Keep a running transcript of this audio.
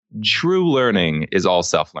true learning is all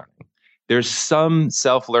self-learning. There's some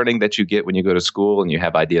self-learning that you get when you go to school and you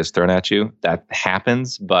have ideas thrown at you. That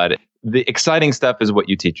happens, but the exciting stuff is what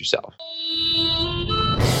you teach yourself.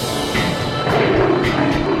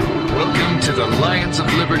 Welcome to the Lions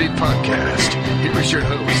of Liberty podcast. Here is your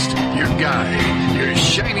host, your guide, your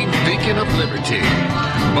shining beacon of liberty,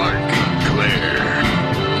 Mark Claire.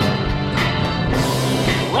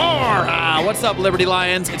 Roar! What's up, Liberty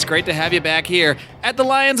Lions? It's great to have you back here at the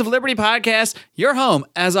Lions of Liberty podcast, your home,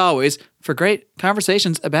 as always, for great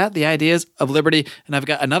conversations about the ideas of liberty. And I've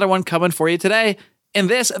got another one coming for you today in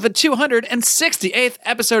this, the 268th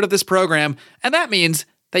episode of this program. And that means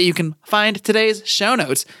that you can find today's show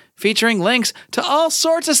notes featuring links to all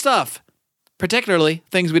sorts of stuff, particularly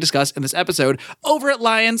things we discuss in this episode, over at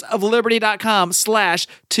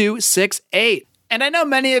lionsofliberty.com/268. And I know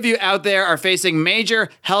many of you out there are facing major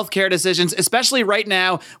healthcare decisions, especially right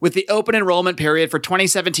now with the open enrollment period for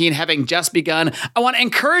 2017 having just begun. I want to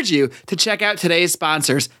encourage you to check out today's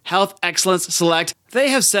sponsors, Health Excellence Select. They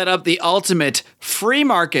have set up the ultimate free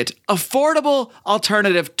market, affordable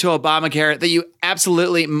alternative to Obamacare that you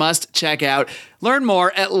absolutely must check out. Learn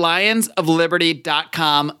more at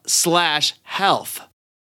lionsofliberty.com/health.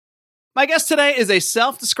 My guest today is a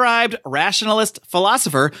self-described rationalist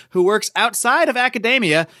philosopher who works outside of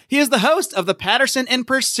academia. He is the host of the Patterson in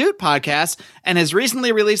Pursuit podcast and has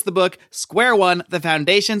recently released the book Square One, The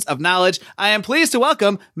Foundations of Knowledge. I am pleased to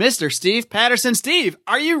welcome Mr. Steve Patterson. Steve,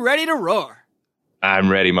 are you ready to roar?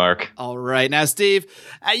 I'm ready, Mark. All right. Now, Steve,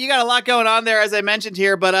 you got a lot going on there, as I mentioned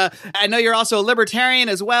here, but I know you're also a libertarian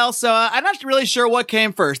as well, so I'm not really sure what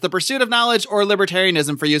came first, the pursuit of knowledge or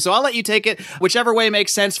libertarianism for you, so I'll let you take it whichever way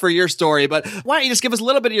makes sense for your story, but why don't you just give us a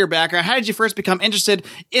little bit of your background? How did you first become interested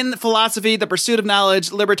in philosophy, the pursuit of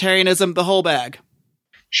knowledge, libertarianism, the whole bag?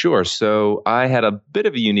 Sure. So I had a bit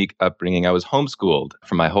of a unique upbringing. I was homeschooled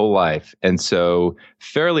for my whole life. And so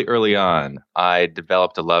fairly early on, I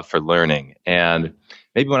developed a love for learning. And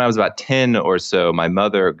maybe when I was about 10 or so, my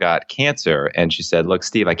mother got cancer. And she said, look,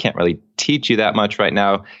 Steve, I can't really teach you that much right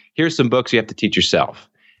now. Here's some books you have to teach yourself.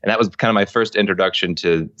 And that was kind of my first introduction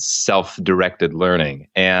to self-directed learning.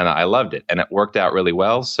 And I loved it. And it worked out really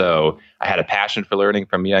well. So I had a passion for learning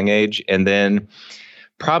from a young age. And then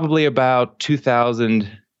probably about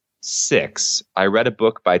 2006, I read a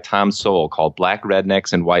book by Tom Sowell called Black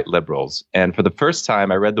Rednecks and White Liberals. And for the first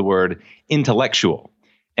time, I read the word intellectual.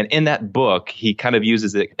 And in that book, he kind of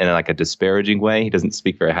uses it in like a disparaging way. He doesn't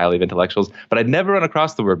speak very highly of intellectuals, but I'd never run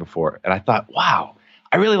across the word before. And I thought, wow,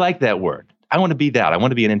 I really like that word. I want to be that. I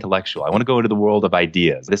want to be an intellectual. I want to go into the world of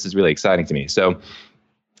ideas. This is really exciting to me. So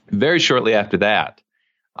very shortly after that,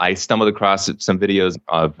 I stumbled across some videos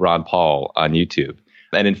of Ron Paul on YouTube.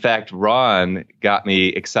 And in fact, Ron got me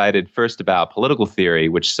excited first about political theory,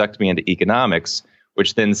 which sucked me into economics,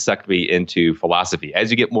 which then sucked me into philosophy.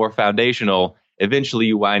 As you get more foundational, eventually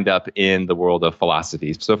you wind up in the world of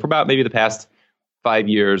philosophy. So for about maybe the past 5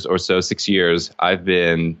 years or so, 6 years, I've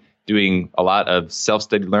been doing a lot of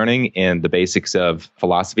self-study learning in the basics of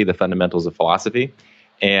philosophy, the fundamentals of philosophy.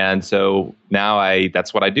 And so now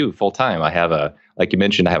that's what I do full time. Like you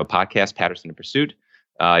mentioned, I have a podcast, Patterson in Pursuit.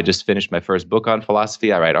 I just finished my first book on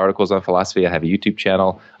philosophy. I write articles on philosophy. I have a YouTube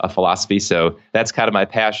channel of philosophy. So that's kind of my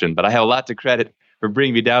passion. But I have a lot to credit for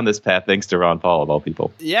bringing me down this path, thanks to Ron Paul, of all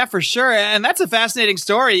people. Yeah, for sure. And that's a fascinating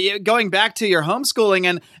story, going back to your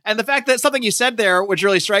homeschooling and the fact that something you said there, which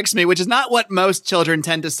really strikes me, which is not what most children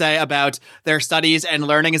tend to say about their studies and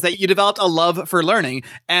learning, is that you developed a love for learning.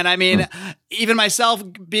 And I mean, even myself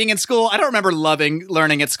being in school, I don't remember loving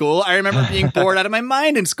learning at school. I remember being bored out of my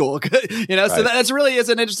mind in school, so that's really is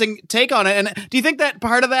an interesting take on it. And do you think that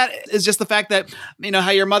part of that is just the fact that,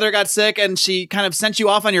 how your mother got sick and she kind of sent you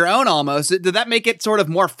off on your own almost? Did that make it sort of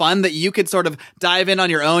more fun that you could sort of dive in on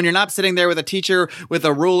your own? You're not sitting there with a teacher with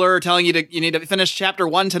a ruler telling you need to finish chapter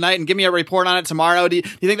 1 tonight and give me a report on it tomorrow. Do you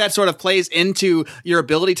think that sort of plays into your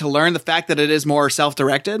ability to learn, the fact that it is more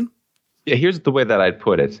self-directed? Yeah, here's the way that I'd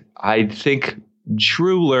put it. I think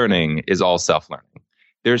true learning is all self-learning.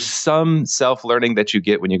 There's some self-learning that you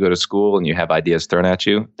get when you go to school and you have ideas thrown at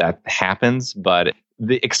you. That happens, but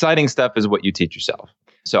the exciting stuff is what you teach yourself.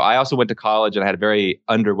 So I also went to college and I had a very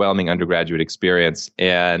underwhelming undergraduate experience.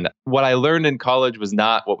 And what I learned in college was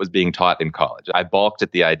not what was being taught in college. I balked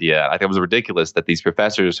at the idea. I think it was ridiculous that these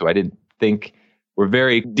professors who I didn't think were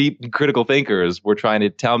very deep critical thinkers were trying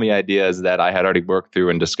to tell me ideas that I had already worked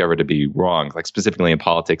through and discovered to be wrong, like specifically in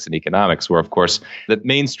politics and economics, where, of course, the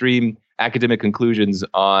mainstream academic conclusions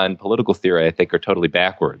on political theory, I think, are totally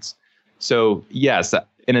backwards. So, yes,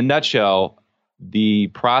 in a nutshell, the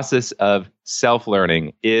process of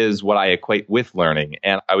self-learning is what I equate with learning.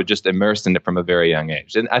 And I was just immersed in it from a very young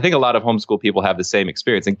age. And I think a lot of homeschool people have the same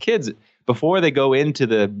experience. And kids, before they go into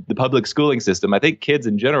the public schooling system, I think kids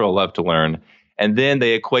in general love to learn. And then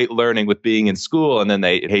they equate learning with being in school, and then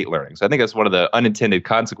they hate learning. So I think that's one of the unintended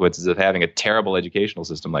consequences of having a terrible educational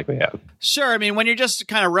system like we have. Sure. I mean, when you're just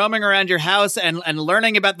kind of roaming around your house and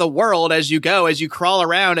learning about the world as you go, as you crawl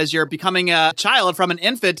around, as you're becoming a child from an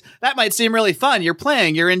infant, that might seem really fun. You're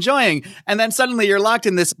playing, you're enjoying. And then suddenly you're locked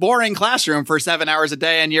in this boring classroom for 7 hours a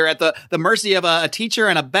day, and you're at the mercy of a teacher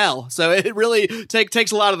and a bell. So it really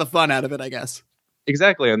takes a lot of the fun out of it, I guess.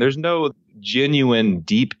 Exactly. And there's no genuine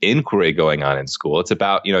deep inquiry going on in school. It's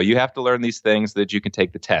about, you have to learn these things so that you can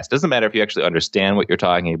take the test. Doesn't matter if you actually understand what you're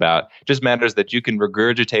talking about. It just matters that you can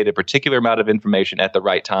regurgitate a particular amount of information at the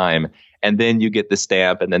right time, and then you get the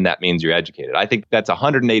stamp, and then that means you're educated. I think that's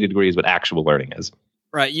 180 degrees what actual learning is.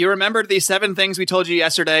 Right. You remembered these 7 things we told you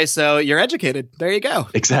yesterday, so you're educated. There you go.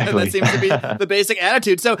 Exactly. That seems to be the basic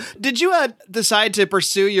attitude. So did you decide to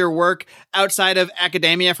pursue your work outside of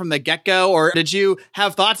academia from the get-go, or did you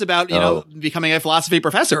have thoughts about, becoming a philosophy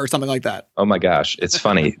professor or something like that? Oh my gosh. It's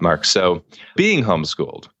funny, Mark. So being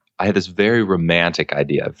homeschooled, I had this very romantic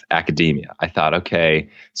idea of academia. I thought, okay,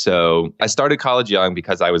 so I started college young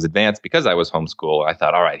because I was advanced, because I was homeschooled. I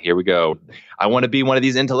thought, all right, here we go. I want to be one of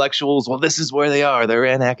these intellectuals. Well, this is where they are. They're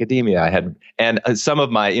in academia. And some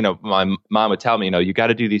of my mom would tell me, you got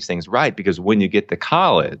to do these things right, because when you get to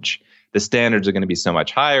college, the standards are going to be so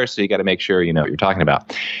much higher. So you got to make sure you know what you're talking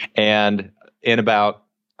about. And in about,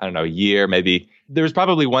 a year, maybe, there was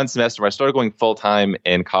probably one semester where I started going full time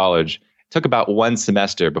in college. Took about one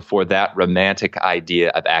semester before that romantic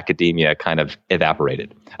idea of academia kind of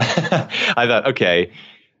evaporated. I thought, okay,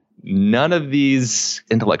 none of these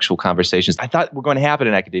intellectual conversations I thought were going to happen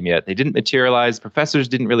in academia. They didn't materialize. Professors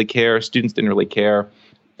didn't really care. Students didn't really care.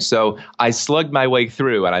 So I slugged my way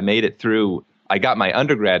through, and I made it through. I got my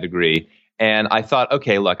undergrad degree, and I thought,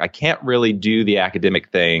 okay, look, I can't really do the academic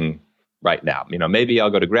thing right now. Maybe I'll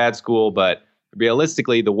go to grad school, but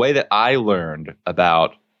realistically, the way that I learned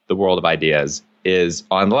about the world of ideas is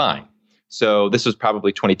online. So this was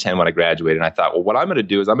probably 2010 when I graduated. And I thought, well, what I'm going to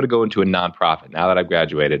do is I'm going to go into a nonprofit now that I've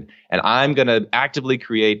graduated, and I'm going to actively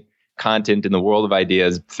create content in the world of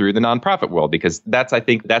ideas through the nonprofit world, because I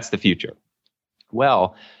think that's the future.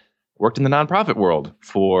 Well, worked in the nonprofit world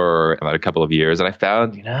for about a couple of years, and I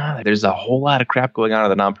found, there's a whole lot of crap going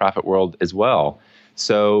on in the nonprofit world as well.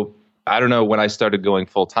 So I don't know when I started going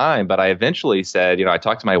full time, but I eventually said, I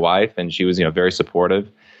talked to my wife, and she was, very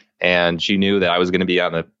supportive. And she knew that I was going to be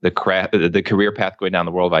on the career path going down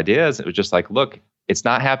the world of ideas. It was just like, look, it's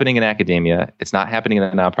not happening in academia. It's not happening in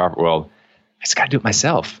the nonprofit world. I just got to do it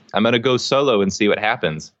myself. I'm going to go solo and see what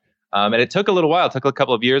happens. And it took a little while. It took a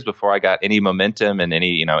couple of years before I got any momentum and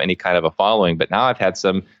any kind of a following. But now I've had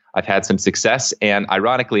some success. And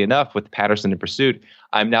ironically enough, with Patterson and Pursuit,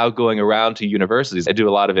 I'm now going around to universities. I do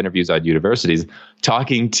a lot of interviews on universities,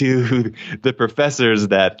 talking to the professors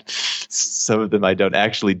that some of them I don't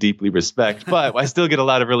actually deeply respect, but I still get a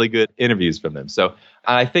lot of really good interviews from them. So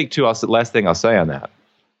I think, too, last thing I'll say on that,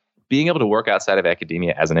 being able to work outside of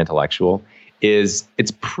academia as an intellectual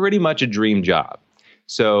it's pretty much a dream job.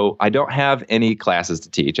 So I don't have any classes to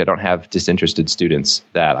teach. I don't have disinterested students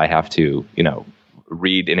that I have to,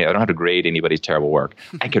 read. I don't have to grade anybody's terrible work.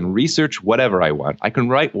 I can research whatever I want. I can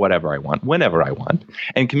write whatever I want, whenever I want,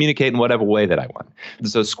 and communicate in whatever way that I want.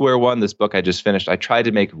 So Square One, this book I just finished, I tried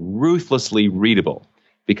to make ruthlessly readable,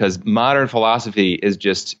 because modern philosophy is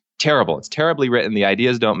just terrible. It's terribly written. The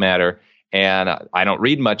ideas don't matter. And I don't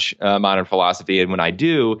read much modern philosophy. And when I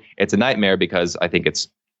do, it's a nightmare, because I think it's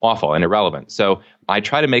awful and irrelevant. So I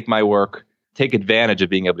try to make my work take advantage of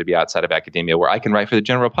being able to be outside of academia, where I can write for the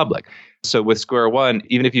general public. So with Square One,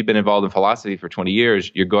 even if you've been involved in philosophy for 20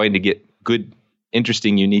 years, you're going to get good,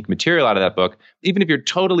 interesting, unique material out of that book. Even if you're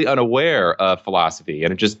totally unaware of philosophy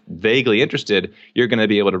and are just vaguely interested, you're going to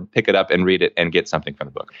be able to pick it up and read it and get something from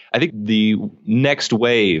the book. I think the next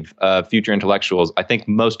wave of future intellectuals, I think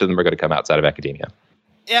most of them are going to come outside of academia.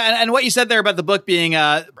 Yeah, and what you said there about the book being,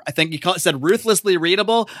 I think you said ruthlessly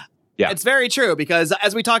readable. Yeah. It's very true, because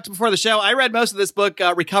as we talked before the show, I read most of this book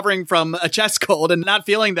recovering from a chest cold and not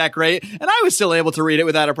feeling that great, and I was still able to read it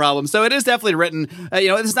without a problem. So it is definitely written,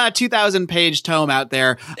 it's not a 2,000-page tome out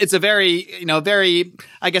there. It's a very, very,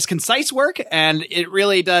 I guess, concise work, and it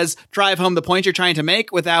really does drive home the point you're trying to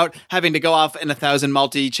make without having to go off in 1,000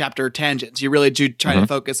 multi-chapter tangents. You really do try to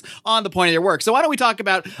focus on the point of your work. So why don't we talk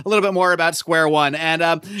about a little bit more about Square One? And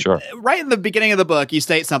sure. Right in the beginning of the book, you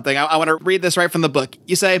state something. I want to read this right from the book.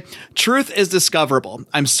 You say, truth is discoverable.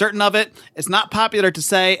 I'm certain of it. It's not popular to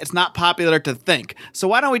say. It's not popular to think. So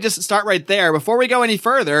why don't we just start right there? Before we go any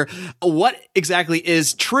further, what exactly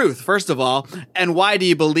is truth, first of all, and why do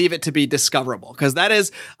you believe it to be discoverable? Because that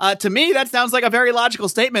is, to me, that sounds like a very logical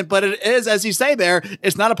statement, but it is, as you say there,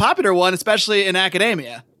 it's not a popular one, especially in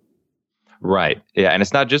academia. Right. Yeah. And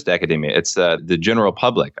it's not just academia. It's the general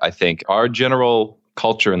public. I think our general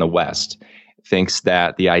culture in the West thinks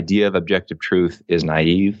that the idea of objective truth is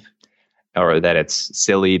naive, or that it's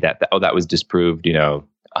silly, that was disproved,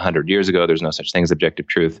 100 years ago. There's no such thing as objective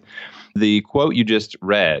truth. The quote you just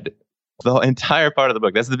read, the entire part of the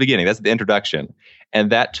book, that's the beginning, that's the introduction.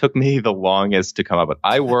 And that took me the longest to come up with.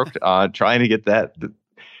 I worked on trying to get that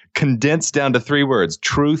condensed down to 3 words.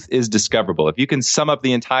 Truth is discoverable. If you can sum up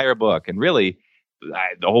the entire book, and really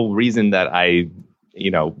the whole reason that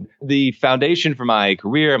the foundation for my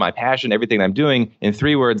career, my passion, everything I'm doing, in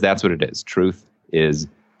 3 words, that's what it is. Truth is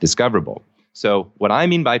discoverable. So what I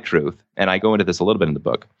mean by truth, and I go into this a little bit in the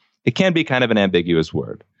book, it can be kind of an ambiguous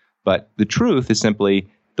word, but the truth is simply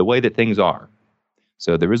the way that things are.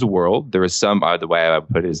 So there is a world, there is the way I would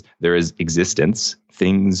put it is, there is existence,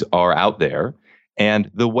 things are out there, and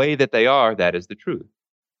the way that they are, that is the truth.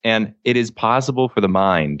 And it is possible for the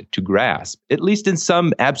mind to grasp, at least in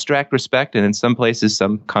some abstract respect, and in some places,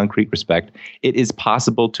 some concrete respect, it is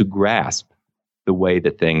possible to grasp the way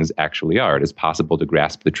that things actually are. It is possible to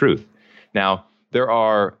grasp the truth. Now, there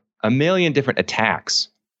are a million different attacks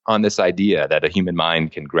on this idea that a human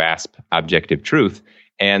mind can grasp objective truth.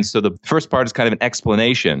 And so the first part is kind of an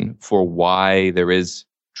explanation for why there is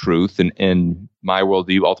truth. And in my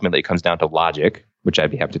worldview, ultimately, it comes down to logic, which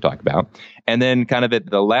I'd be happy to talk about. And then kind of at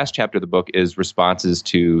the last chapter of the book is responses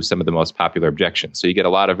to some of the most popular objections. So you get a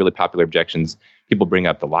lot of really popular objections. People bring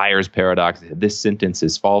up the liar's paradox. This sentence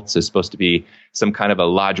is false. It's supposed to be some kind of a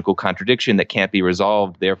logical contradiction that can't be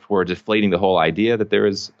resolved, therefore deflating the whole idea that there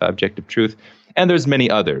is objective truth. And there's many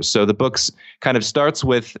others. So the book kind of starts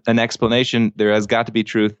with an explanation. There has got to be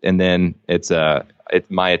truth. And then it's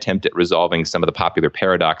my attempt at resolving some of the popular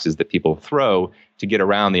paradoxes that people throw to get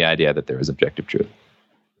around the idea that there is objective truth.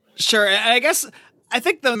 Sure. I guess I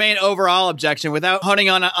think the main overall objection, without honing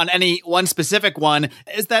on any one specific one,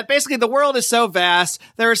 is that basically the world is so vast.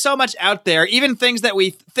 There is so much out there. Even things that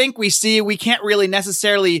we think we see, we can't really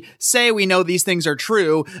necessarily say we know these things are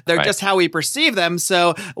true. They're Right. just how we perceive them.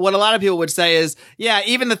 So what a lot of people would say is, yeah,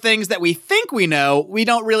 even the things that we think we know, we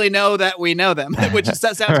don't really know that we know them, which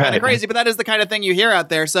sounds kind Right. of crazy, but that is the kind of thing you hear out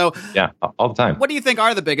there. So Yeah, all the time. what do you think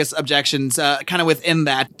are the biggest objections kind of within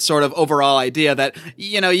that sort of overall idea that,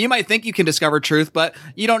 you might think you can discover truth, but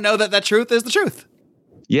you don't know that truth is the truth?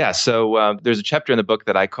 Yeah, so there's a chapter in the book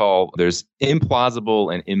that I call there's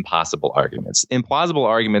implausible and impossible arguments. Implausible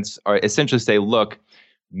arguments are essentially say, look,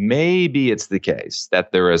 maybe it's the case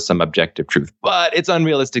that there is some objective truth, but it's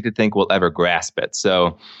unrealistic to think we'll ever grasp it.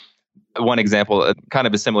 So one example kind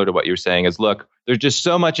of is similar to what you're saying is, look, there's just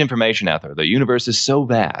so much information out there. The universe is so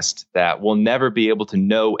vast that we'll never be able to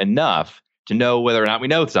know enough to know whether or not we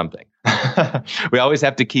know something. We always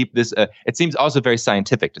have to keep this. It seems also very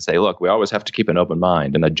scientific to say, look, we always have to keep an open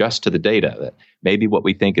mind and adjust to the data that maybe what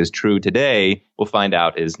we think is true today, we'll find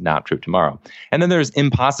out is not true tomorrow. And then there's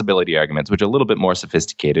impossibility arguments, which are a little bit more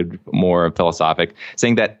sophisticated, more philosophic,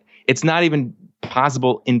 saying that it's not even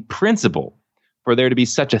possible in principle for there to be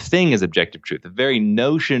such a thing as objective truth. The very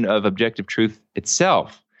notion of objective truth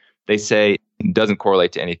itself, they say, doesn't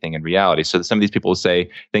correlate to anything in reality. So some of these people will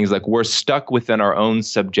say things like, we're stuck within our own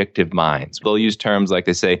subjective minds. They'll use terms like,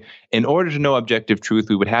 they say, in order to know objective truth,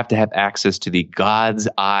 we would have to have access to the God's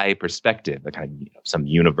eye perspective, the kind of some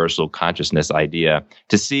universal consciousness idea,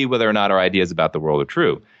 to see whether or not our ideas about the world are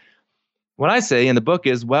true. What I say in the book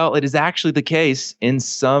is, well, it is actually the case in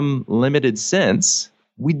some limited sense.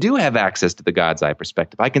 We do have access to the God's eye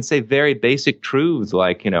perspective. I can say very basic truths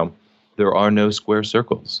like, there are no square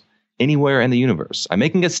circles anywhere in the universe. I'm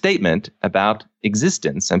making a statement about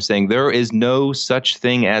existence. I'm saying there is no such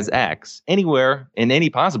thing as X anywhere in any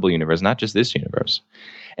possible universe, not just this universe.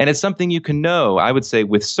 And it's something you can know, I would say,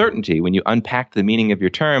 with certainty when you unpack the meaning of your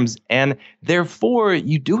terms. And therefore,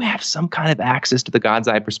 you do have some kind of access to the God's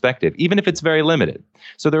eye perspective, even if it's very limited.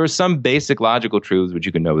 So there are some basic logical truths which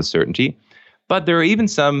you can know with certainty, but there are even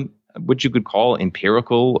some what you could call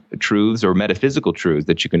empirical truths or metaphysical truths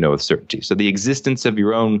that you can know with certainty. So the existence of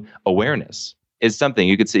your own awareness is something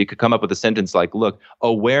you could say. You could come up with a sentence like, look,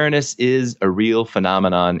 awareness is a real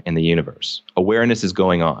phenomenon in the universe. Awareness is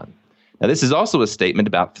going on. Now, this is also a statement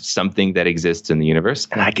about something that exists in the universe,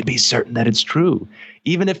 and I can be certain that it's true.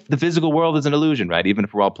 Even if the physical world is an illusion, right? Even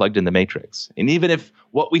if we're all plugged in the matrix. And even if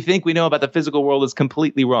what we think we know about the physical world is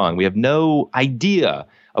completely wrong, we have no idea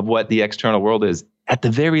of what the external world is. At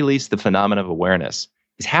the very least, the phenomenon of awareness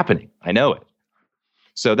is happening. I know it.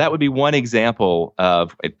 So that would be one example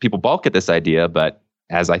of people balk at this idea, but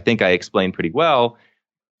as I think I explained pretty well,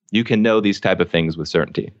 you can know these type of things with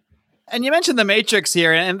certainty. And you mentioned the Matrix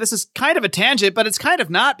here, and this is kind of a tangent, but it's kind of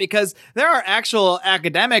not, because there are actual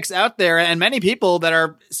academics out there and many people that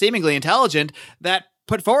are seemingly intelligent that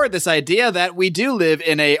put forward this idea that we do live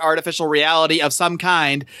in a artificial reality of some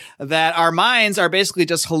kind, that our minds are basically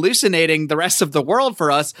just hallucinating the rest of the world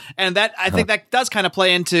for us. And that I think that does kind of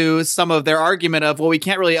play into some of their argument of, well, we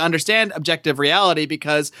can't really understand objective reality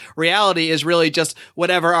because reality is really just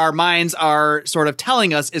whatever our minds are sort of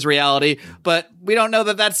telling us is reality. But we don't know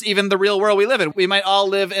that that's even the real world we live in. We might all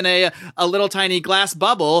live in a little tiny glass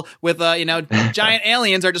bubble with, giant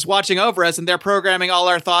aliens are just watching over us and they're programming all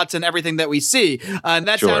our thoughts and everything that we see. And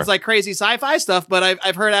that sounds like crazy sci-fi stuff, but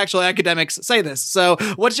I've heard actual academics say this. So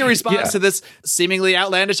what's your response to this seemingly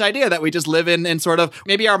outlandish idea that we just live in sort of,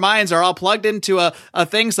 maybe our minds are all plugged into a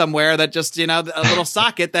thing somewhere that just, a little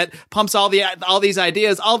socket that pumps all these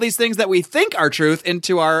ideas, all these things that we think are truth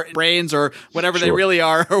into our brains or whatever they really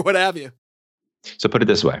are or what have you. So put it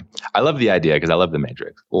this way. I love the idea because I love the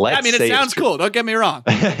Matrix. It sounds cool. Don't get me wrong.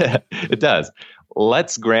 It does.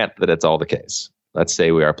 Let's grant that it's all the case. Let's say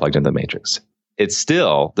we are plugged into the Matrix. It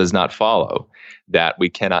still does not follow that we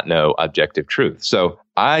cannot know objective truth. So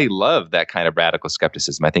I love that kind of radical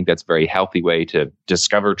skepticism. I think that's a very healthy way to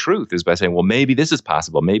discover truth, is by saying, well, maybe this is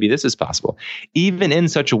possible. Maybe this is possible. Even in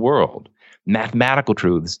such a world, mathematical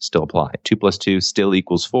truths still apply. 2 + 2 still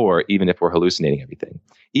equals 4, even if we're hallucinating everything.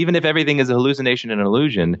 Even if everything is a hallucination and an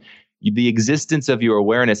illusion, the existence of your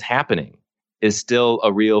awareness happening is still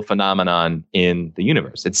a real phenomenon in the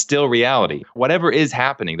universe. It's still reality. Whatever is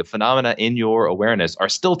happening, the phenomena in your awareness are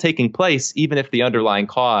still taking place, even if the underlying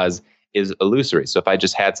cause is illusory. So if I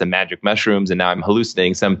just had some magic mushrooms and now I'm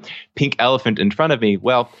hallucinating some pink elephant in front of me,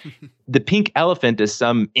 well, the pink elephant as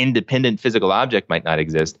some independent physical object might not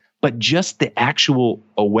exist, but just the actual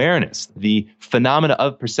awareness, the phenomena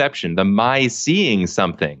of perception, the my seeing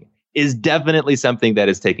something, is definitely something that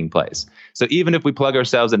is taking place. So even if we plug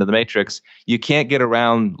ourselves into the Matrix, you can't get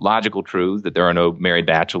around logical truths that there are no married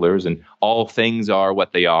bachelors and all things are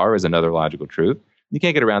what they are is another logical truth. You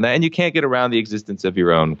can't get around that, and you can't get around the existence of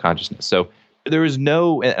your own consciousness. So there is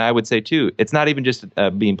no, and I would say too, it's not even just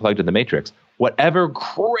being plugged in the Matrix. Whatever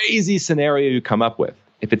crazy scenario you come up with,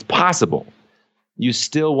 if it's possible, you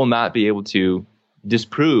still will not be able to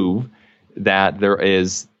disprove that there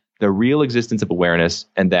is the real existence of awareness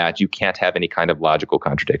and that you can't have any kind of logical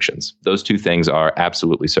contradictions. Those two things are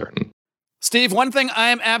absolutely certain. Steve, one thing I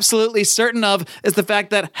am absolutely certain of is the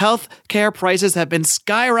fact that health care prices have been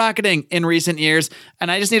skyrocketing in recent years.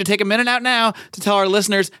 And I just need to take a minute out now to tell our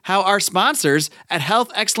listeners how our sponsors at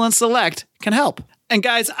Health Excellence Select can help. And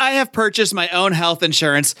guys, I have purchased my own health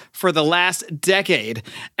insurance for the last decade,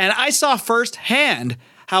 and I saw firsthand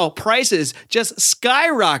how prices just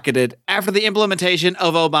skyrocketed after the implementation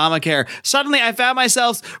of Obamacare. Suddenly, I found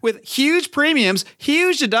myself with huge premiums,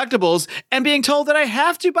 huge deductibles, and being told that I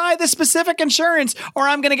have to buy this specific insurance or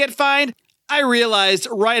I'm going to get fined. I realized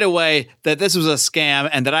right away that this was a scam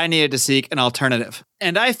and that I needed to seek an alternative.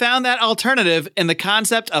 And I found that alternative in the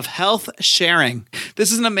concept of health sharing.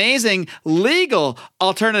 This is an amazing legal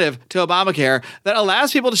alternative to Obamacare that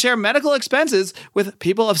allows people to share medical expenses with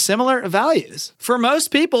people of similar values. For most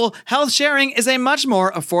people, health sharing is a much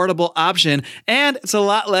more affordable option, and it's a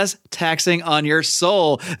lot less taxing on your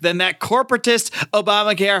soul than that corporatist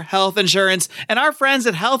Obamacare health insurance. And our friends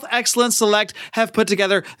at Health Excellence Select have put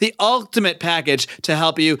together the ultimate package to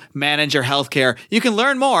help you manage your health care. You can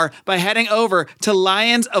learn more by heading over to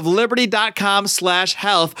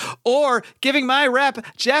lionsofliberty.com/health or giving my rep,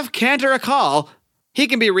 Jeff Cantor, a call. He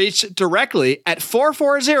can be reached directly at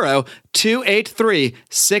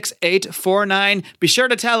 440-283-6849. Be sure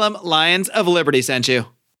to tell him Lions of Liberty sent you.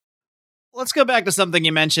 Let's go back to something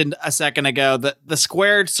you mentioned a second ago, the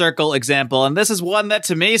squared circle example. And this is one that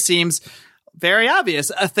to me seems very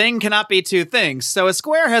obvious. A thing cannot be two things. So a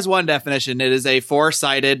square has one definition. It is a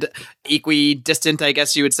four-sided, equidistant, I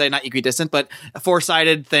guess you would say, not equidistant, but a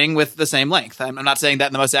four-sided thing with the same length. I'm not saying that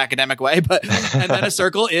in the most academic way, but and then a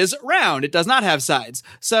circle is round. It does not have sides.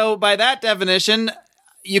 So by that definition,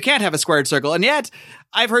 you can't have a squared circle. And yet,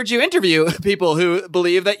 I've heard you interview people who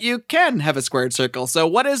believe that you can have a squared circle. So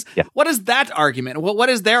what is that argument? What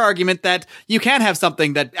is their argument that you can have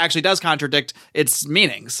something that actually does contradict its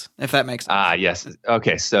meanings, if that makes sense? Yes.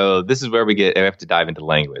 Okay. So this is where we have to dive into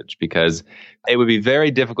language, because it would be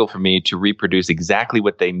very difficult for me to reproduce exactly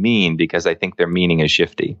what they mean, because I think their meaning is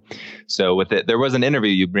shifty. So there was an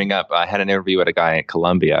interview you bring up. I had an interview with a guy at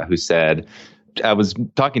Columbia who said, I was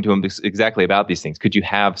talking to him exactly about these things. Could you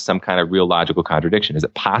have some kind of real logical contradiction? Is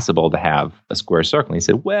it possible to have a square circle? And he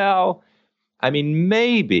said, well, I mean,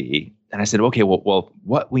 maybe. And I said, okay, well,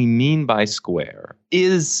 what we mean by square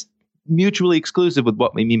is mutually exclusive with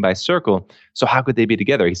what we mean by circle. So how could they be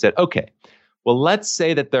together? He said, okay, well, let's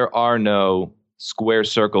say that there are no square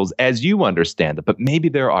circles as you understand it, but maybe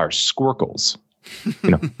there are squircles.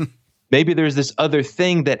 Maybe there's this other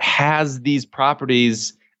thing that has these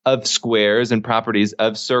properties of squares and properties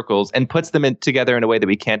of circles and puts them together in a way that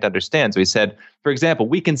we can't understand. So he said, for example,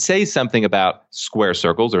 we can say something about square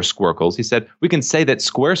circles or squircles. He said, we can say that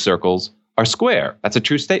square circles are square. That's a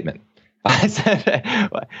true statement. I said,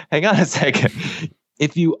 hang on a second.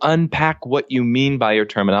 If you unpack what you mean by your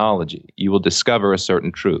terminology, you will discover a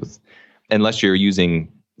certain truth, unless you're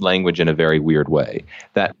using language in a very weird way,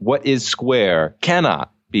 that what is square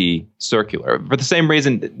cannot be circular. For the same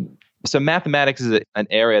reason, so mathematics is an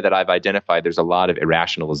area that I've identified. There's a lot of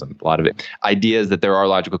irrationalism, a lot of ideas that there are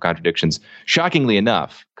logical contradictions. Shockingly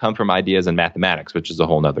enough, come from ideas in mathematics, which is a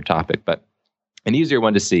whole other topic. But an easier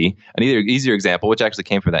one to see, easier example, which actually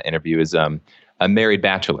came from that interview, is a married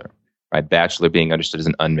bachelor, right? Bachelor being understood as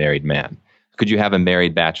an unmarried man. Could you have a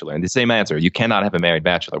married bachelor? And the same answer, you cannot have a married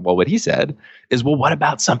bachelor. Well, what he said is, well, what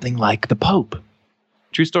about something like the Pope?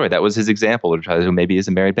 True story. That was his example, who maybe is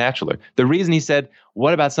a married bachelor. The reason he said,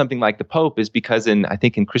 what about something like the Pope, is because I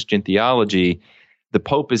think in Christian theology, the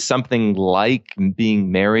Pope is something like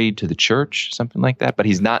being married to the church, something like that, but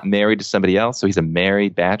he's not married to somebody else. So he's a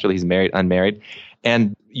married bachelor. He's married, unmarried.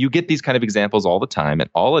 And you get these kind of examples all the time. And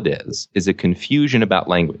all it is a confusion about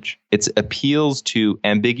language. It appeals to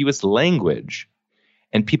ambiguous language.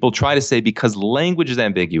 And people try to say, because language is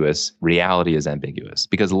ambiguous, reality is ambiguous.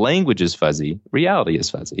 Because language is fuzzy, reality is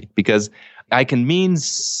fuzzy. Because I can mean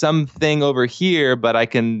something over here, but I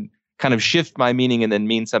can kind of shift my meaning and then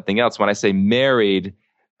mean something else. When I say married,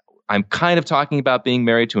 I'm kind of talking about being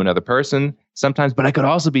married to another person sometimes, but I could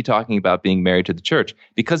also be talking about being married to the church.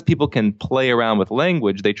 Because people can play around with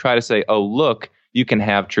language, they try to say, oh, look, you can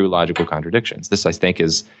have true logical contradictions. This, I think,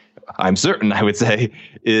 I'm certain, I would say,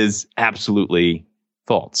 is absolutely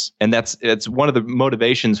false. And that's one of the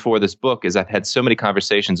motivations for this book. Is I've had so many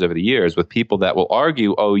conversations over the years with people that will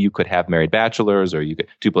argue, oh, you could have married bachelors, or you could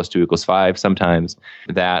 2 + 2 = 5 sometimes,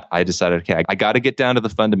 that I decided, okay, I got to get down to the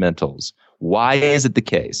fundamentals. Why is it the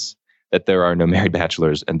case that there are no married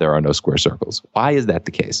bachelors and there are no square circles? Why is that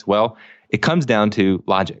the case? Well, it comes down to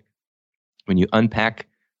logic. When you unpack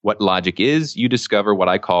what logic is, you discover what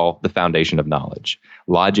I call the foundation of knowledge.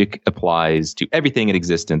 Logic applies to everything in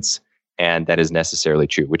existence, and that is necessarily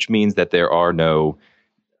true, which means that there are no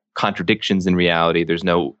contradictions in reality. There's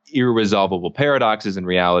no irresolvable paradoxes in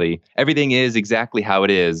reality. Everything is exactly how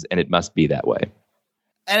it is, and it must be that way.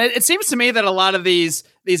 And it seems to me that a lot of these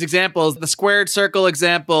examples, the squared circle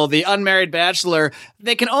example, the unmarried bachelor,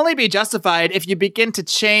 they can only be justified if you begin to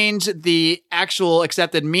change the actual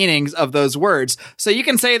accepted meanings of those words. So you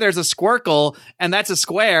can say there's a squircle and that's a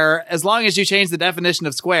square as long as you change the definition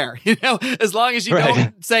of square. As long as you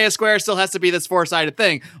don't say a square still has to be this 4-sided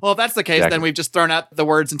thing. Well, if that's the case, then we've just thrown out the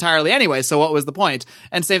words entirely anyway. So what was the point?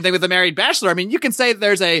 And same thing with the married bachelor. I mean, you can say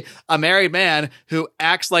there's a married man who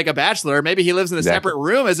acts like a bachelor. Maybe he lives in a separate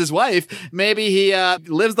room as his wife. Maybe he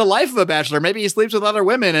lives the life of a bachelor. Maybe he sleeps with other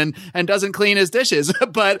women and doesn't clean his dishes,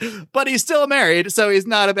 but he's still married, so he's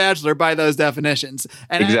not a bachelor by those definitions.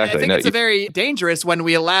 And I think it's very dangerous when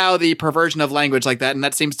we allow the perversion of language like that, and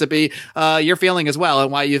that seems to be your feeling as well,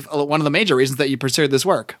 and why one of the major reasons that you pursued this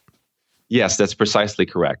work. Yes, that's precisely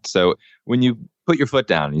correct. So when you put your foot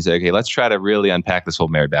down and you say, okay, let's try to really unpack this whole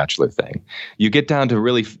married bachelor thing, you get down to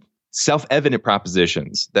really self-evident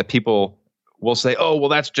propositions that people will say, oh, well,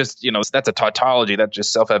 that's just, that's a tautology. That's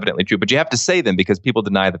just self-evidently true. But you have to say them because people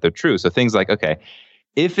deny that they're true. So things like, okay,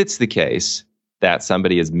 if it's the case that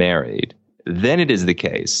somebody is married, then it is the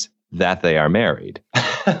case that they are married.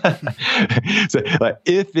 So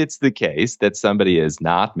if it's the case that somebody is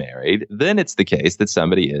not married, then it's the case that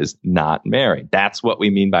somebody is not married. That's what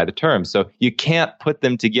we mean by the term. So you can't put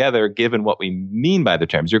them together given what we mean by the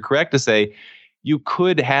terms. You're correct to say, you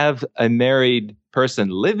could have a married person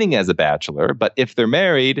living as a bachelor, but if they're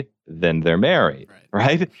married, then they're married,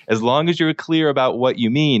 right? As long as you're clear about what you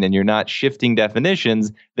mean and you're not shifting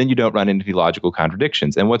definitions, then you don't run into logical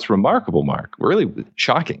contradictions. And what's remarkable, Mark, really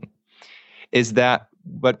shocking, is that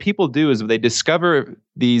what people do is they discover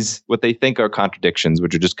these, what they think are contradictions,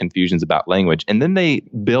 which are just confusions about language, and then they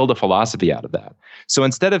build a philosophy out of that. So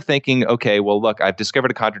instead of thinking, okay, well, look, I've discovered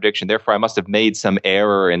a contradiction, therefore I must have made some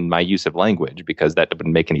error in my use of language, because that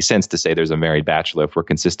wouldn't make any sense to say there's a married bachelor if we're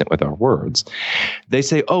consistent with our words. They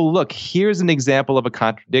say, oh, look, here's an example of a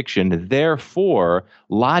contradiction, therefore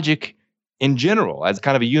logic in general, as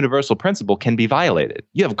kind of a universal principle, can be violated.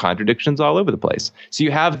 You have contradictions all over the place. So you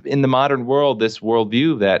have in the modern world this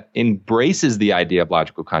worldview that embraces the idea of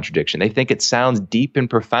logical contradiction. They think it sounds deep and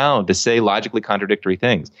profound to say logically contradictory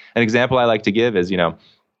things. An example I like to give is,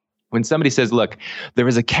 when somebody says, look, there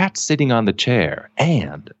is a cat sitting on the chair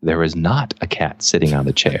and there is not a cat sitting on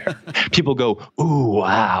the chair. People go, ooh,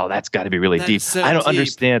 wow, that's got to be really deep. So I don't deep.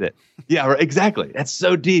 Understand it. Yeah, right, exactly. That's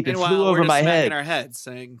so deep. It flew over my head. In our heads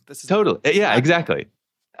saying, this is totally. Yeah, exactly.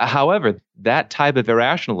 However, that type of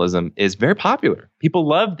irrationalism is very popular. People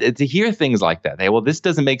love to hear things like that. Well, this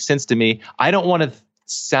doesn't make sense to me. I don't want to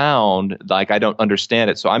sound like I don't understand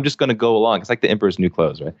it. So I'm just going to go along. It's like the emperor's new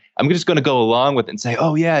clothes, right? I'm just going to go along with it and say,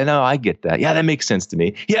 oh, yeah, no, I get that. Yeah, that makes sense to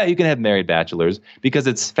me. Yeah, you can have married bachelors because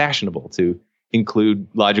it's fashionable to include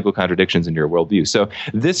logical contradictions in your worldview. So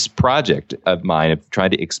this project of mine of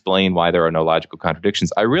trying to explain why there are no logical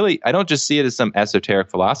contradictions, I don't just see it as some esoteric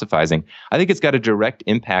philosophizing. I think it's got a direct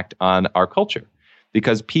impact on our culture.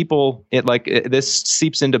 Because this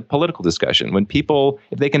seeps into political discussion. When people,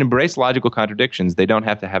 if they can embrace logical contradictions, they don't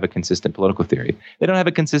have to have a consistent political theory. They don't have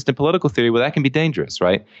a consistent political theory, well, that can be dangerous,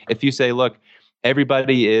 right? If you say, look,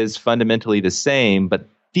 everybody is fundamentally the same, but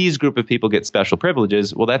these group of people get special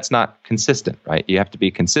privileges, well, that's not consistent, right? You have to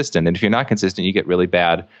be consistent. And if you're not consistent, you get really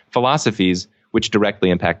bad philosophies which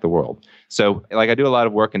directly impact the world. So I do a lot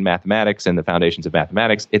of work in mathematics and the foundations of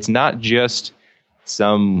mathematics. It's not just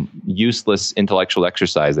some useless intellectual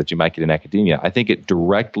exercise that you might get in academia. I think it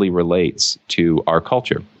directly relates to our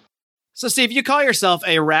culture. So, Steve, you call yourself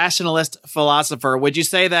a rationalist philosopher. Would you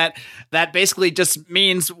say that basically just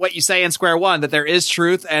means what you say in square one, that there is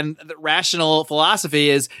truth and that rational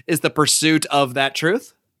philosophy is the pursuit of that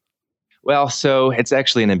truth? Well, so it's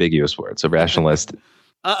actually an ambiguous word. So rationalist.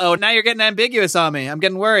 Uh-oh, now you're getting ambiguous on me. I'm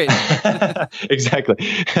getting worried. Exactly.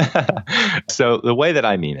 So the way that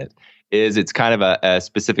I mean it is it's kind of a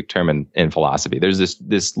specific term in philosophy. There's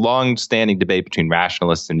this long-standing debate between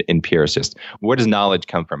rationalists and empiricists. Where does knowledge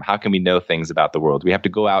come from? How can we know things about the world? Do we have to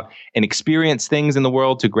go out and experience things in the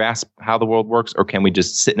world to grasp how the world works, or can we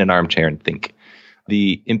just sit in an armchair and think?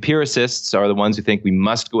 The empiricists are the ones who think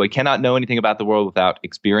we cannot know anything about the world without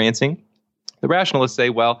experiencing. The rationalists say,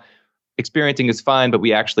 well, experiencing is fine, but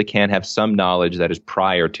we actually can have some knowledge that is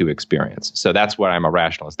prior to experience. So that's why I'm a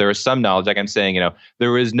rationalist. There is some knowledge, like I'm saying,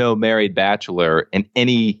 there is no married bachelor in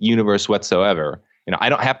any universe whatsoever. I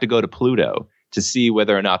don't have to go to Pluto to see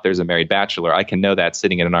whether or not there's a married bachelor. I can know that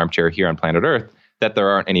sitting in an armchair here on planet Earth, that there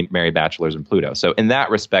aren't any married bachelors in Pluto. So in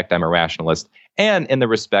that respect, I'm a rationalist. And in the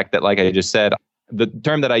respect that, like I just said, the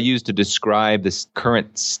term that I use to describe this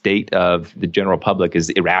current state of the general public is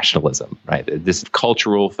irrationalism, right? This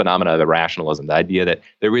cultural phenomena of irrationalism, the idea that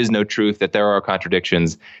there is no truth, that there are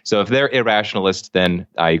contradictions. So if they're irrationalist, then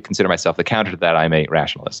I consider myself the counter to that. I'm a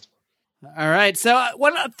rationalist. All right. So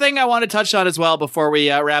one thing I want to touch on as well before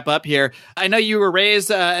we wrap up here. I know you were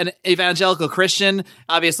raised an evangelical Christian.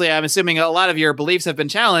 Obviously, I'm assuming a lot of your beliefs have been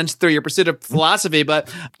challenged through your pursuit of philosophy.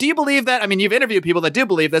 But do you believe that? I mean, you've interviewed people that do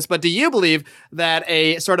believe this, but do you believe that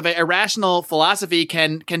a sort of a irrational philosophy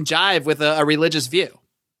can jive with a religious view?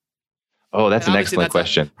 Oh, that's an excellent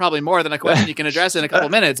question. Probably more than a question you can address in a couple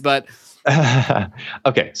minutes, but.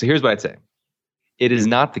 Okay. So here's what I'd say. It is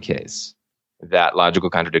not the case that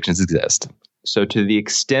logical contradictions exist. So to the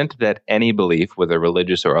extent that any belief, whether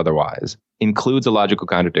religious or otherwise, includes a logical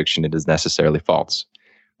contradiction, it is necessarily false.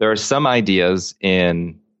 There are some ideas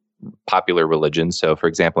in popular religion. So for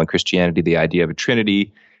example, in Christianity, the idea of a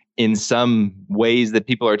Trinity, in some ways that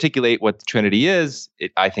people articulate what the Trinity is,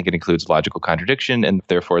 I think it includes logical contradiction and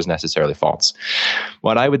therefore is necessarily false.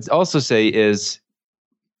 What I would also say is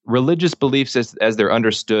religious beliefs as they're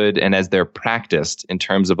understood and as they're practiced in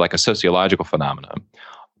terms of like a sociological phenomenon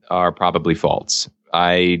are probably false.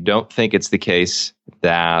 I don't think it's the case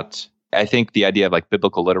that I think the idea of like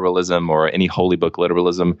biblical literalism or any holy book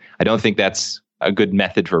literalism, I don't think that's a good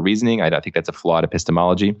method for reasoning. I don't think that's a flawed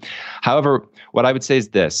epistemology. However, what I would say is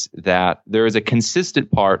this, that there is a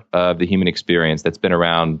consistent part of the human experience that's been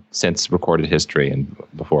around since recorded history and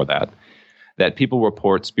before that that people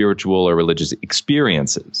report spiritual or religious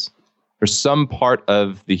experiences. There's some part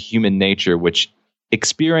of the human nature which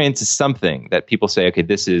experiences something that people say, okay,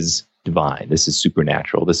 this is divine, this is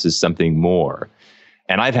supernatural, this is something more.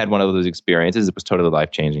 And I've had one of those experiences. It was totally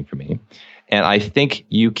life-changing for me. And I think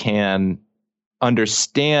you can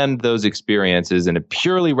understand those experiences in a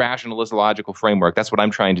purely rationalist, logical framework. That's what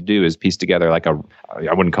I'm trying to do, is piece together like I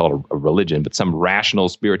wouldn't call it a religion, but some rational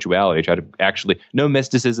spirituality. Try to actually, no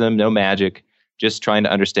mysticism, no magic, just trying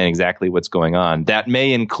to understand exactly what's going on. That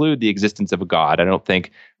may include the existence of a God. I don't think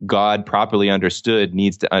God properly understood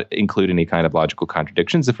needs to include any kind of logical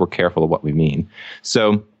contradictions if we're careful of what we mean.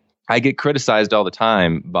 So I get criticized all the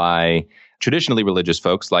time by traditionally religious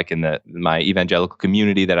folks, like in my evangelical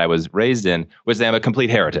community that I was raised in, would say I'm a complete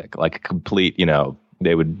heretic, like a complete,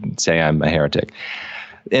 they would say I'm a heretic.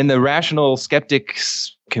 In the rational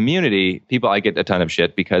skeptics community, I get a ton of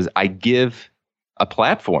shit because I give a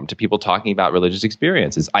platform to people talking about religious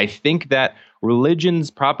experiences. I think that religions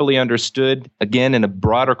properly understood, again, in a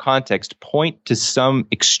broader context, point to some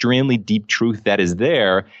extremely deep truth that is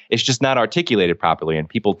there. It's just not articulated properly. And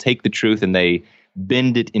people take the truth and they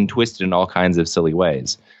bend it and twist it in all kinds of silly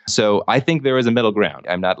ways. So I think there is a middle ground.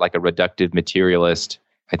 I'm not like a reductive materialist.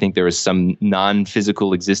 I think there is some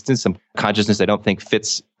non-physical existence, some consciousness I don't think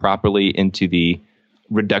fits properly into the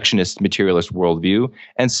reductionist materialist worldview.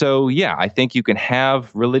 And so, yeah, I think you can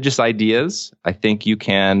have religious ideas. I think you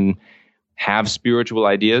can have spiritual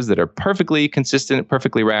ideas that are perfectly consistent,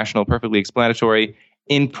 perfectly rational, perfectly explanatory.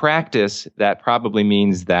 In practice, that probably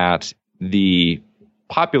means that the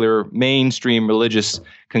popular mainstream religious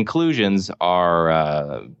conclusions are,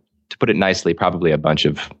 to put it nicely, probably a bunch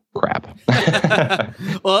of crap.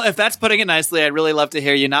 Well, if that's putting it nicely, I'd really love to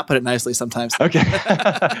hear you not put it nicely sometimes. Okay.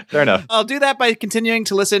 Fair enough. I'll do that by continuing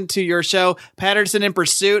to listen to your show, Patterson in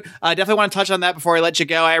Pursuit. I definitely want to touch on that before I let you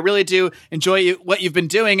go. I really do enjoy what you've been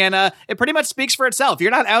doing, and it pretty much speaks for itself.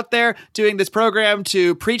 You're not out there doing this program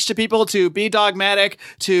to preach to people, to be dogmatic,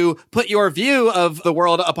 to put your view of the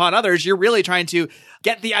world upon others. You're really trying to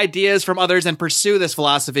get the ideas from others and pursue this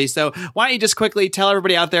philosophy. So why don't you just quickly tell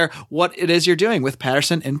everybody out there what it is you're doing with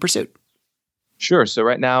Patterson in Pursuit? Sure. So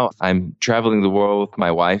right now I'm traveling the world with my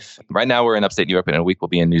wife. Right now we're in upstate New York, and in a week we'll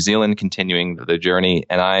be in New Zealand continuing the journey.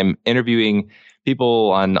 And I'm interviewing people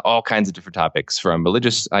on all kinds of different topics, from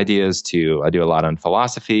religious ideas to, I do a lot on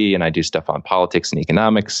philosophy, and I do stuff on politics and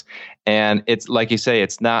economics. And it's like you say,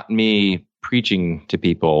 it's not me preaching to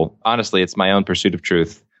people. Honestly, it's my own pursuit of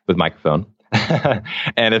truth with microphone.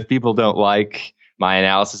 And if people don't like my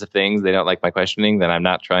analysis of things, they don't like my questioning, then I'm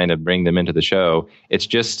not trying to bring them into the show. It's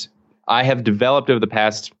just, I have developed over the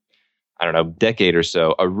past, decade or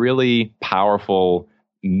so, a really powerful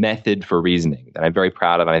method for reasoning that I'm very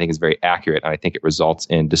proud of, and I think is very accurate, and I think it results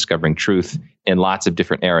in discovering truth in lots of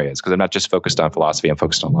different areas, because I'm not just focused on philosophy, I'm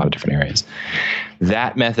focused on a lot of different areas.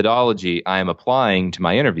 That methodology I am applying to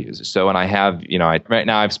my interviews. So, and I have, right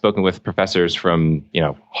now I've spoken with professors from,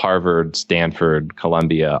 Harvard, Stanford,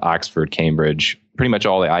 Columbia, Oxford, Cambridge, pretty much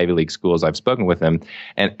all the Ivy League schools. I've spoken with them.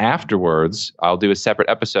 And afterwards, I'll do a separate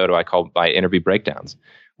episode I call my interview breakdowns,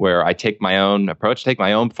 where I take my own approach, take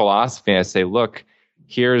my own philosophy, and I say, look,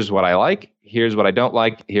 here's what I like, here's what I don't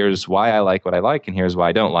like, here's why I like what I like, and here's why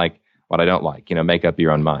I don't like what I don't like. Make up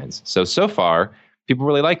your own minds. So far, people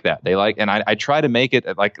really like that. They like, and I try to make it,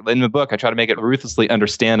 like in the book, I try to make it ruthlessly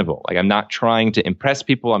understandable. Like, I'm not trying to impress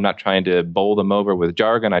people. I'm not trying to bowl them over with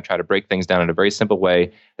jargon. I try to break things down in a very simple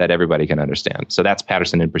way that everybody can understand. So that's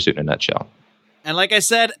Patterson in Pursuit in a nutshell. And like I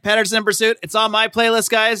said, Patterson in Pursuit, it's on my playlist,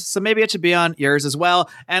 guys, so maybe it should be on yours as well.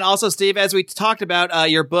 And also, Steve, as we talked about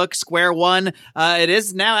your book, Square One, it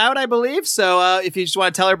is now out, I believe. So if you just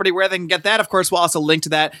want to tell everybody where they can get that, of course, we'll also link to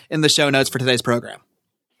that in the show notes for today's program.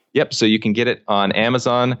 Yep, so you can get it on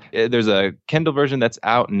Amazon. There's a Kindle version that's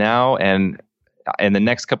out now, and in the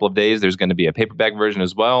next couple of days, there's going to be a paperback version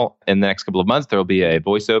as well. In the next couple of months, there will be a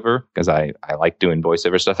voiceover, because I like doing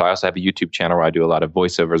voiceover stuff. I also have a YouTube channel where I do a lot of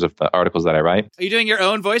voiceovers of the articles that I write. Are you doing your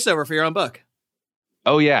own voiceover for your own book?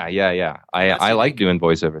 Oh, yeah. I like doing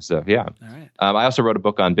voiceover stuff, yeah. All right. I also wrote a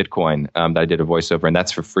book on Bitcoin that I did a voiceover, and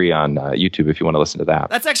that's for free on YouTube if you want to listen to that.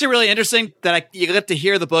 That's actually really interesting that you get to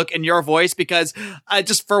hear the book in your voice, because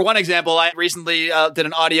just for one example, I recently did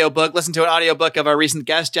an audiobook, listened to an audiobook of our recent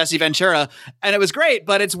guest, Jesse Ventura, and it was great,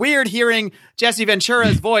 but it's weird hearing Jesse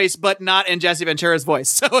Ventura's voice, but not in Jesse Ventura's voice.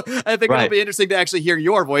 So I think it'll be interesting to actually hear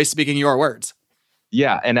your voice speaking your words.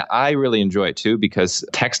 Yeah, and I really enjoy it too because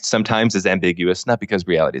text sometimes is ambiguous, not because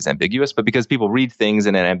reality is ambiguous, but because people read things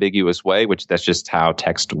in an ambiguous way, which that's just how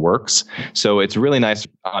text works. So it's really nice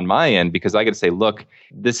on my end because I get to say, look,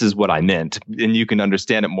 this is what I meant, and you can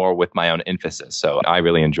understand it more with my own emphasis. So I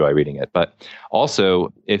really enjoy reading it. But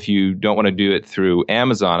also, if you don't want to do it through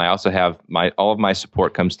Amazon, I also have all of my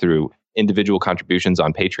support comes through individual contributions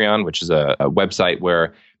on Patreon, which is a website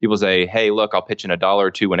where people say, hey, look, I'll pitch in $1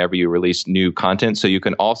 or $2 whenever you release new content. So you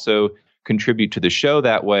can also contribute to the show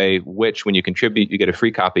that way, which when you contribute, you get a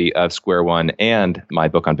free copy of Square One and my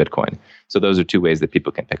book on Bitcoin. So those are two ways that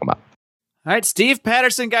people can pick them up. All right, Steve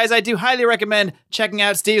Patterson, guys, I do highly recommend checking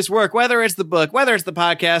out Steve's work, whether it's the book, whether it's the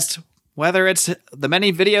podcast, whether it's the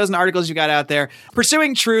many videos and articles you got out there.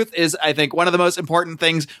 Pursuing truth is, I think, one of the most important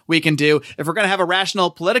things we can do. If we're going to have a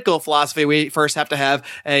rational political philosophy, we first have to have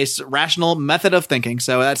a rational method of thinking.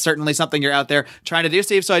 So that's certainly something you're out there trying to do,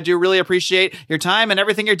 Steve. So I do really appreciate your time and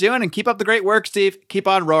everything you're doing. And keep up the great work, Steve. Keep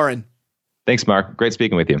on roaring. Thanks, Mark. Great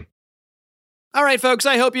speaking with you. All right, folks,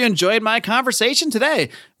 I hope you enjoyed my conversation today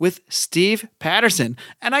with Steve Patterson.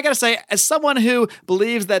 And I got to say, as someone who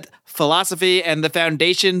believes that philosophy and the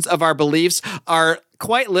foundations of our beliefs are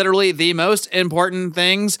quite literally the most important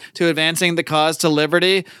things to advancing the cause to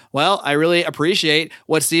liberty, well, I really appreciate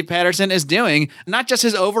what Steve Patterson is doing, not just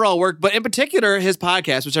his overall work, but in particular his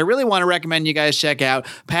podcast, which I really want to recommend you guys check out,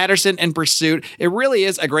 Patterson in Pursuit. It really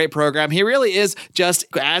is a great program. He really is just,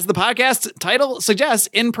 as the podcast title suggests,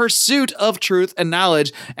 in pursuit of truth and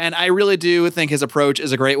knowledge. And I really do think his approach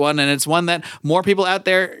is a great one. And it's one that more people out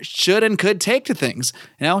there should and could take to things,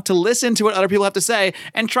 to listen to what other people have to say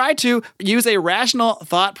and try to use a rational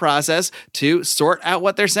thought process to sort out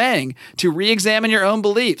what they're saying, to re-examine your own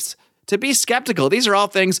beliefs, to be skeptical. These are all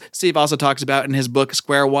things Steve also talks about in his book,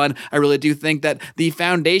 Square One. I really do think that the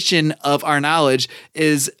foundation of our knowledge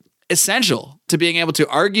is essential to being able to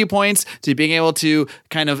argue points, to being able to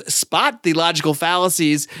kind of spot the logical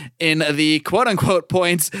fallacies in the quote-unquote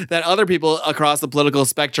points that other people across the political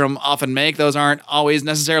spectrum often make. Those aren't always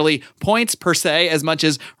necessarily points per se, as much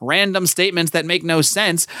as random statements that make no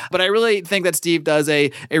sense. But I really think that Steve does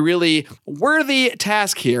a really worthy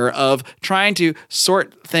task here of trying to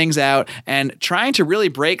sort things out and trying to really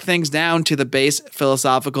break things down to the base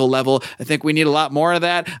philosophical level. I think we need a lot more of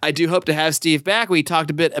that. I do hope to have Steve back. We talked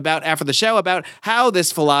a bit about after the show about how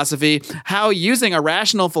this philosophy, how using a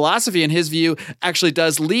rational philosophy in his view actually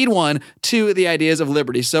does lead one to the ideas of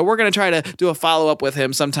liberty. So we're going to try to do a follow-up with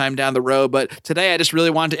him sometime down the road. But today I just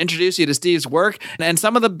really wanted to introduce you to Steve's work and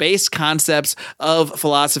some of the base concepts of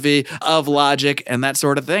philosophy, of logic, and that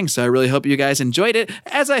sort of thing. So I really hope you guys enjoyed it,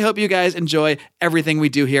 as I hope you guys enjoy everything we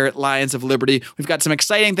do here at Lions of Liberty. We've got some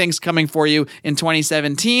exciting things coming for you in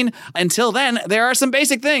 2017. Until then, there are some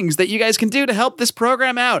basic things that you guys can do to help this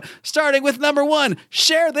program out. Starting with number one,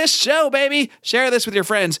 share this show, baby. Share this with your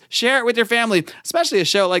friends. Share it with your family, especially a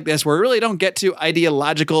show like this where we really don't get to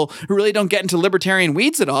ideological, we really don't get into libertarian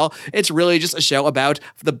weeds at all. It's really just a show about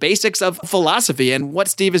the basics of philosophy and what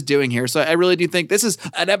Steve is doing here. So I really do think this is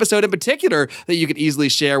an episode in particular that you could easily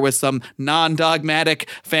share with some non-dogmatic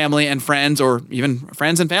family and friends, or even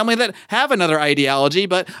friends and family that have another ideology,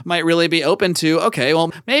 but might really be open to, okay,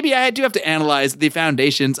 well, maybe I do have to analyze the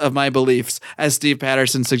foundations of my beliefs, as Steve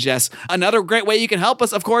Patterson suggests. Another great way you can help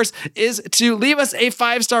us, of course, is to leave us a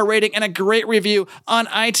 5-star rating and a great review on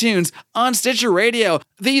iTunes, on Stitcher Radio.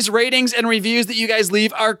 These ratings and reviews that you guys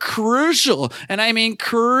leave are crucial, and I mean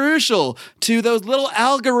crucial, to those little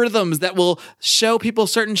algorithms that will show people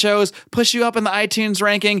certain shows, push you up in the iTunes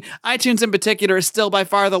ranking. iTunes in particular is still by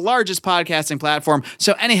far the largest podcasting platform,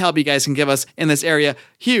 so any help you guys can give us in this area,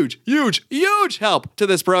 huge, huge, huge help to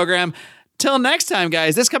this program. Till next time,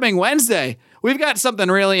 guys, this coming Wednesday, we've got something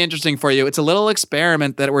really interesting for you. It's a little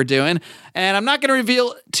experiment that we're doing, and I'm not going to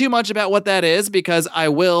reveal too much about what that is because I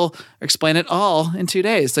will explain it all in 2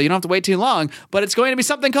 days, so you don't have to wait too long, but it's going to be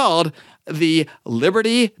something called the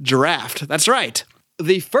Liberty Draft. That's right.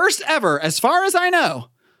 The first ever, as far as I know,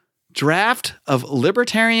 draft of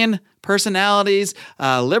libertarian personalities,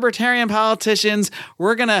 libertarian politicians.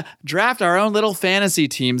 We're going to draft our own little fantasy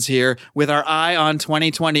teams here with our eye on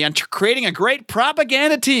 2020 and creating a great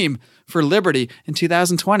propaganda team for liberty in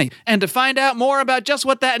 2020. And to find out more about just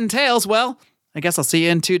what that entails, well, I guess I'll see you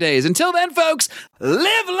in 2 days. Until then, folks,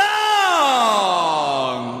 live long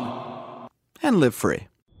and live free.